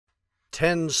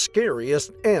10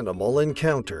 Scariest Animal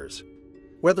Encounters.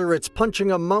 Whether it's punching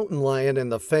a mountain lion in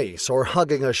the face or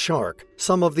hugging a shark,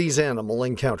 some of these animal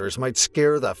encounters might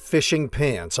scare the fishing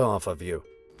pants off of you.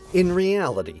 In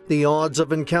reality, the odds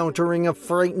of encountering a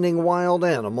frightening wild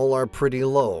animal are pretty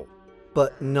low,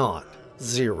 but not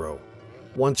zero.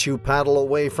 Once you paddle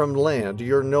away from land,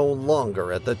 you're no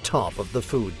longer at the top of the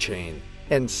food chain.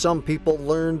 And some people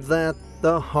learned that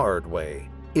the hard way.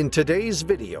 In today's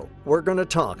video, we're going to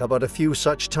talk about a few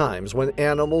such times when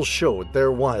animals showed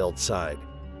their wild side.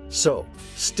 So,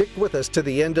 stick with us to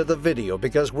the end of the video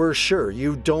because we're sure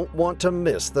you don't want to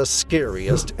miss the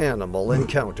scariest animal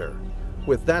encounter.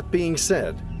 With that being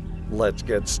said, let's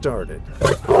get started.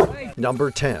 Number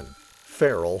 10.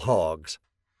 Feral hogs.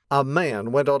 A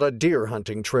man went on a deer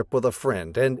hunting trip with a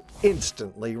friend and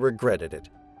instantly regretted it.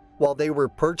 While they were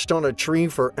perched on a tree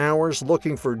for hours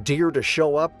looking for deer to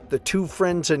show up, the two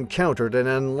friends encountered an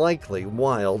unlikely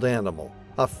wild animal.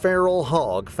 A feral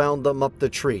hog found them up the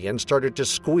tree and started to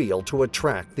squeal to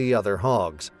attract the other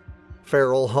hogs.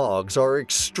 Feral hogs are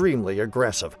extremely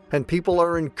aggressive, and people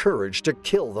are encouraged to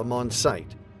kill them on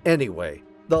sight. Anyway,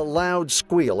 the loud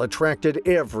squeal attracted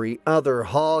every other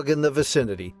hog in the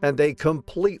vicinity, and they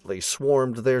completely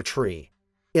swarmed their tree.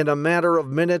 In a matter of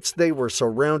minutes, they were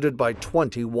surrounded by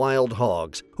 20 wild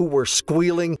hogs, who were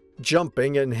squealing,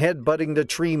 jumping, and headbutting the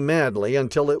tree madly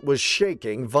until it was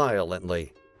shaking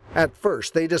violently. At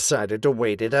first, they decided to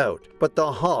wait it out, but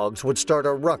the hogs would start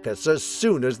a ruckus as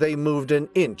soon as they moved an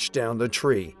inch down the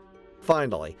tree.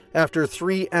 Finally, after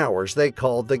 3 hours, they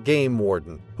called the game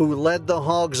warden, who led the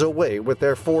hogs away with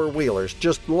their four-wheelers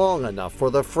just long enough for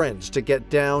the friends to get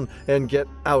down and get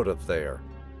out of there.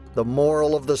 The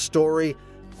moral of the story: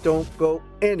 don't go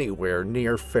anywhere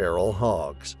near feral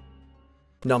hogs.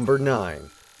 Number 9.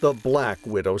 The Black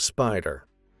Widow Spider.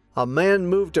 A man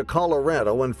moved to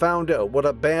Colorado and found out what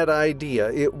a bad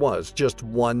idea it was just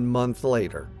 1 month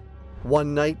later.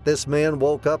 One night, this man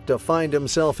woke up to find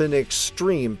himself in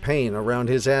extreme pain around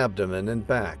his abdomen and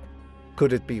back.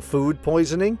 Could it be food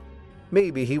poisoning?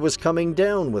 Maybe he was coming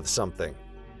down with something.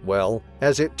 Well,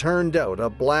 as it turned out, a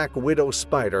black widow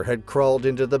spider had crawled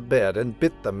into the bed and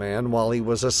bit the man while he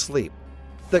was asleep.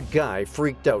 The guy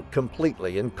freaked out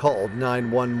completely and called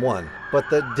 911, but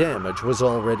the damage was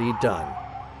already done.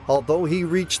 Although he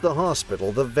reached the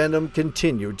hospital, the venom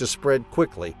continued to spread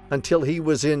quickly until he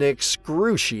was in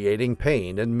excruciating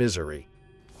pain and misery.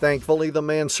 Thankfully, the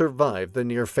man survived the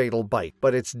near-fatal bite,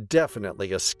 but it's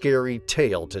definitely a scary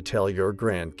tale to tell your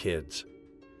grandkids.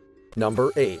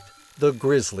 Number 8. The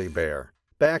Grizzly Bear.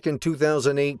 Back in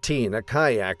 2018, a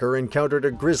kayaker encountered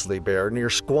a grizzly bear near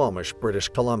Squamish, British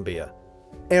Columbia.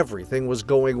 Everything was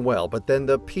going well, but then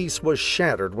the peace was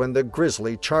shattered when the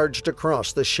grizzly charged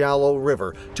across the shallow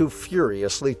river to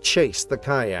furiously chase the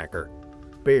kayaker.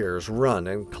 Bears run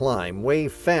and climb way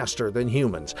faster than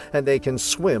humans, and they can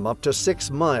swim up to 6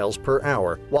 miles per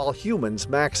hour, while humans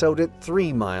max out at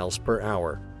 3 miles per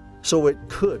hour. So it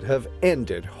could have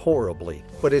ended horribly,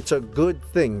 but it's a good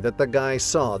thing that the guy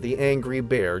saw the angry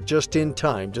bear just in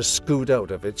time to scoot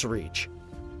out of its reach.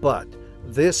 But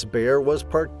this bear was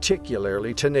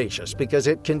particularly tenacious because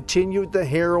it continued the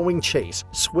harrowing chase,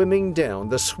 swimming down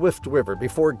the swift river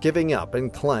before giving up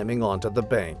and climbing onto the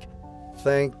bank.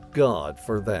 Thank God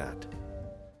for that.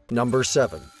 Number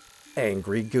 7.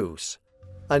 Angry Goose.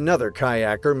 Another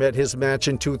kayaker met his match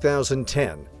in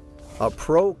 2010. A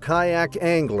pro kayak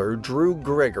angler, Drew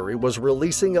Gregory, was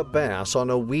releasing a bass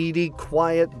on a weedy,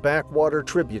 quiet backwater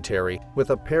tributary with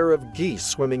a pair of geese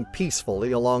swimming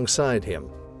peacefully alongside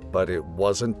him. But it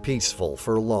wasn't peaceful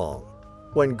for long.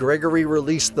 When Gregory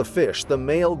released the fish, the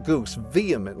male goose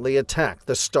vehemently attacked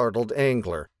the startled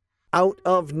angler, out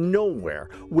of nowhere,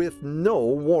 with no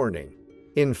warning.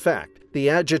 In fact, the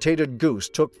agitated goose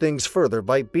took things further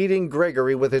by beating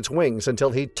Gregory with its wings until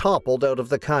he toppled out of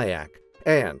the kayak.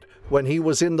 And when he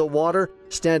was in the water,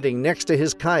 standing next to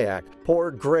his kayak, poor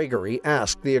Gregory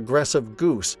asked the aggressive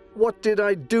goose, "What did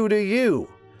I do to you?"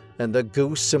 And the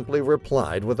goose simply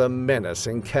replied with a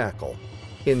menacing cackle.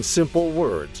 In simple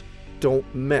words,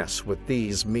 don't mess with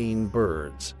these mean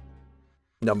birds.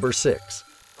 Number 6.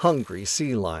 Hungry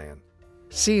Sea Lion.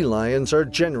 Sea lions are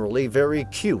generally very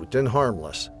cute and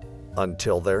harmless,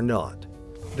 until they're not.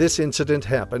 This incident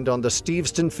happened on the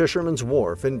Steveston Fisherman's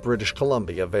Wharf in British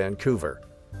Columbia, Vancouver.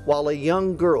 While a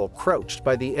young girl crouched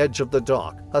by the edge of the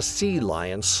dock, a sea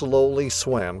lion slowly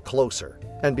swam closer.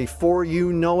 And before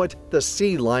you know it, the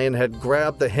sea lion had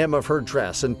grabbed the hem of her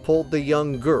dress and pulled the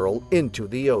young girl into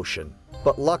the ocean.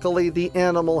 But luckily, the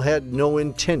animal had no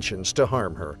intentions to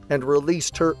harm her and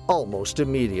released her almost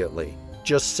immediately.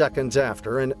 Just seconds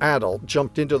after, an adult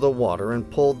jumped into the water and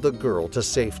pulled the girl to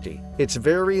safety. It's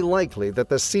very likely that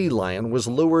the sea lion was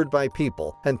lured by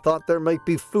people and thought there might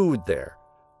be food there.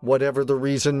 Whatever the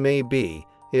reason may be,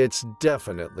 it's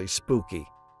definitely spooky.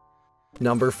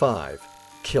 Number 5.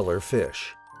 Killer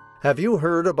fish. Have you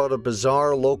heard about a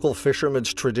bizarre local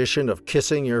fisherman's tradition of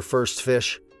kissing your first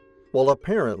fish? Well,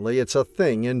 apparently it's a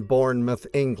thing in Bournemouth,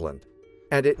 England,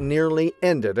 and it nearly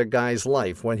ended a guy's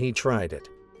life when he tried it.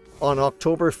 On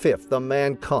October 5th, the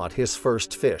man caught his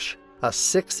first fish, a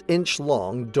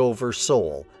 6-inch-long Dover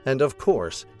sole, and of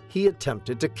course, he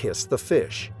attempted to kiss the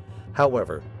fish.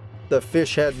 However, the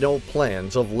fish had no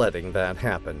plans of letting that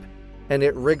happen, and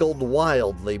it wriggled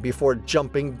wildly before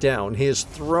jumping down his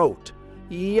throat.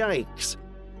 Yikes!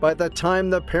 By the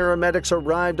time the paramedics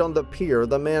arrived on the pier,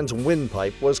 the man's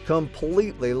windpipe was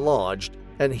completely lodged,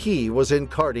 and he was in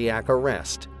cardiac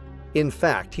arrest. In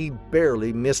fact, he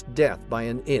barely missed death by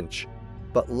an inch.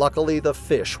 But luckily the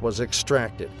fish was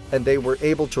extracted, and they were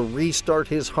able to restart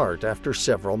his heart after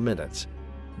several minutes.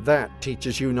 That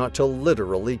teaches you not to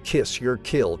literally kiss your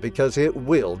kill, because it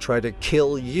will try to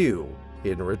kill you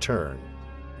in return.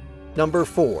 Number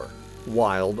 4.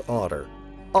 Wild otter.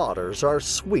 Otters are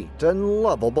sweet and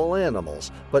lovable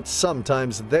animals, but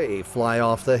sometimes they fly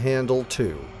off the handle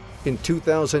too. In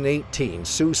 2018,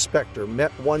 Sue Spector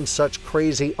met one such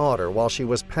crazy otter while she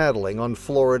was paddling on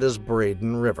Florida's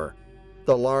Braden River.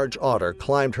 The large otter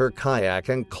climbed her kayak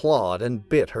and clawed and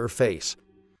bit her face.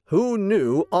 Who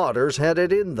knew otters had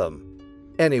it in them?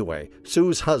 Anyway,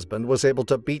 Sue's husband was able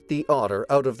to beat the otter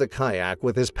out of the kayak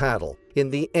with his paddle.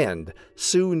 In the end,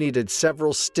 Sue needed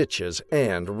several stitches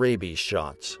and rabies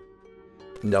shots.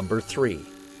 Number 3.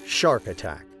 Shark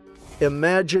attack.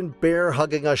 Imagine bear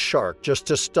hugging a shark just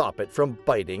to stop it from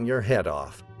biting your head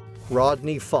off.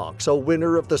 Rodney Fox, a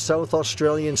winner of the South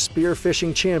Australian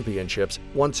Spearfishing Championships,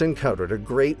 once encountered a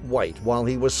great white while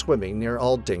he was swimming near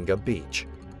Aldinga Beach.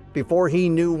 Before he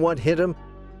knew what hit him,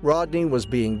 Rodney was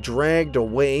being dragged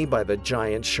away by the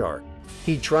giant shark.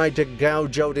 He tried to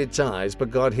gouge out its eyes but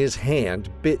got his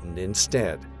hand bitten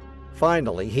instead.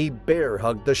 Finally, he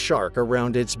bear-hugged the shark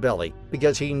around its belly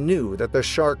because he knew that the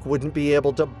shark wouldn't be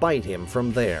able to bite him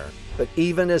from there. But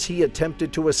even as he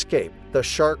attempted to escape, the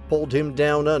shark pulled him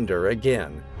down under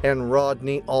again, and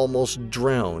Rodney almost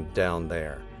drowned down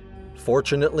there.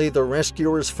 Fortunately, the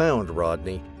rescuers found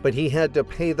Rodney, but he had to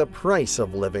pay the price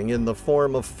of living in the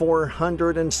form of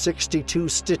 462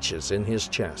 stitches in his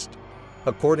chest.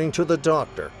 According to the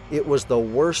doctor, it was the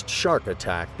worst shark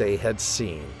attack they had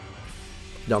seen.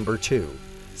 Number 2.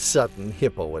 Sudden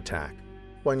hippo attack.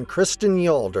 When Kristen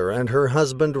Yalder and her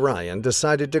husband Ryan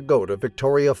decided to go to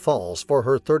Victoria Falls for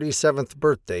her 37th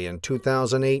birthday in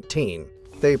 2018,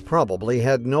 they probably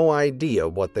had no idea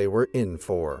what they were in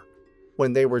for.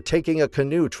 When they were taking a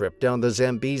canoe trip down the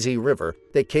Zambezi River,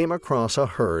 they came across a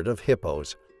herd of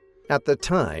hippos. At the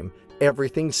time,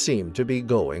 everything seemed to be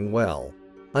going well,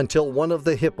 until one of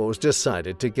the hippos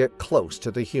decided to get close to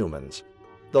the humans.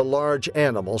 The large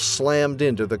animal slammed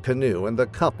into the canoe and the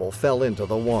couple fell into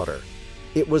the water.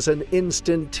 It was an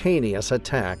instantaneous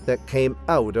attack that came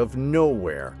out of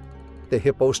nowhere. The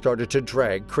hippo started to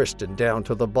drag Kristen down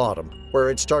to the bottom, where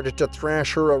it started to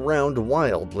thrash her around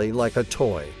wildly like a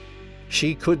toy.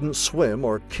 She couldn't swim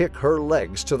or kick her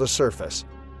legs to the surface.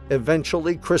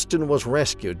 Eventually, Kristen was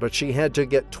rescued, but she had to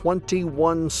get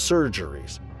 21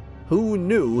 surgeries. Who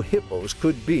knew hippos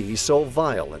could be so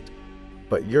violent?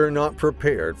 But you're not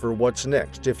prepared for what's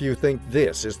next if you think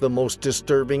this is the most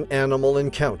disturbing animal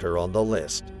encounter on the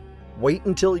list. Wait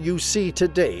until you see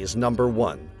today's number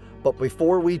 1. But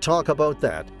before we talk about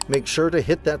that, make sure to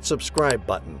hit that subscribe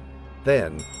button.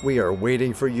 Then we are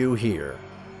waiting for you here.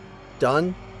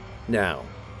 Done? Now,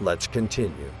 let's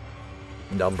continue.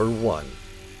 Number 1.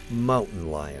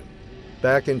 Mountain lion.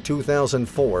 Back in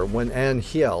 2004, when Ann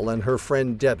Hiel and her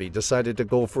friend Debbie decided to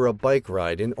go for a bike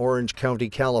ride in Orange County,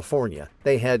 California,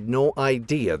 they had no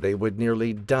idea they would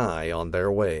nearly die on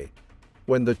their way.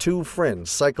 When the two friends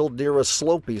cycled near a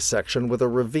slopey section with a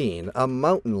ravine, a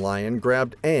mountain lion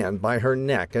grabbed Ann by her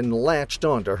neck and latched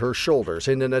onto her shoulders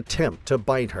in an attempt to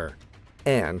bite her.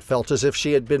 Ann felt as if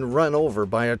she had been run over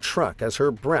by a truck as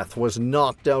her breath was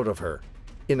knocked out of her.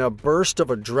 In a burst of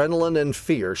adrenaline and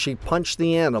fear, she punched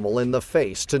the animal in the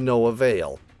face to no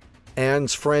avail.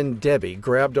 Ann's friend Debbie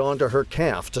grabbed onto her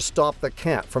calf to stop the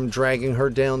cat from dragging her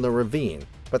down the ravine,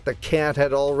 but the cat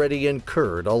had already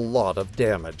incurred a lot of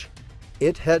damage.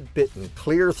 It had bitten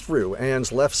clear through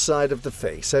Ann's left side of the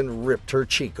face and ripped her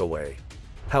cheek away.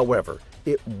 However,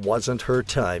 it wasn't her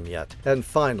time yet, and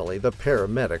finally the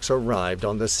paramedics arrived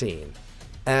on the scene.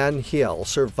 Ann Hiel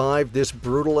survived this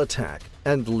brutal attack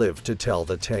and lived to tell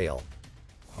the tale.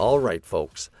 Alright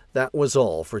folks, that was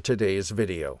all for today's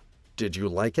video. Did you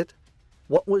like it?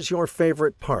 What was your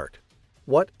favorite part?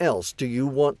 What else do you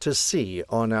want to see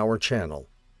on our channel?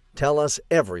 Tell us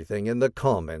everything in the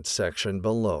comments section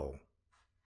below.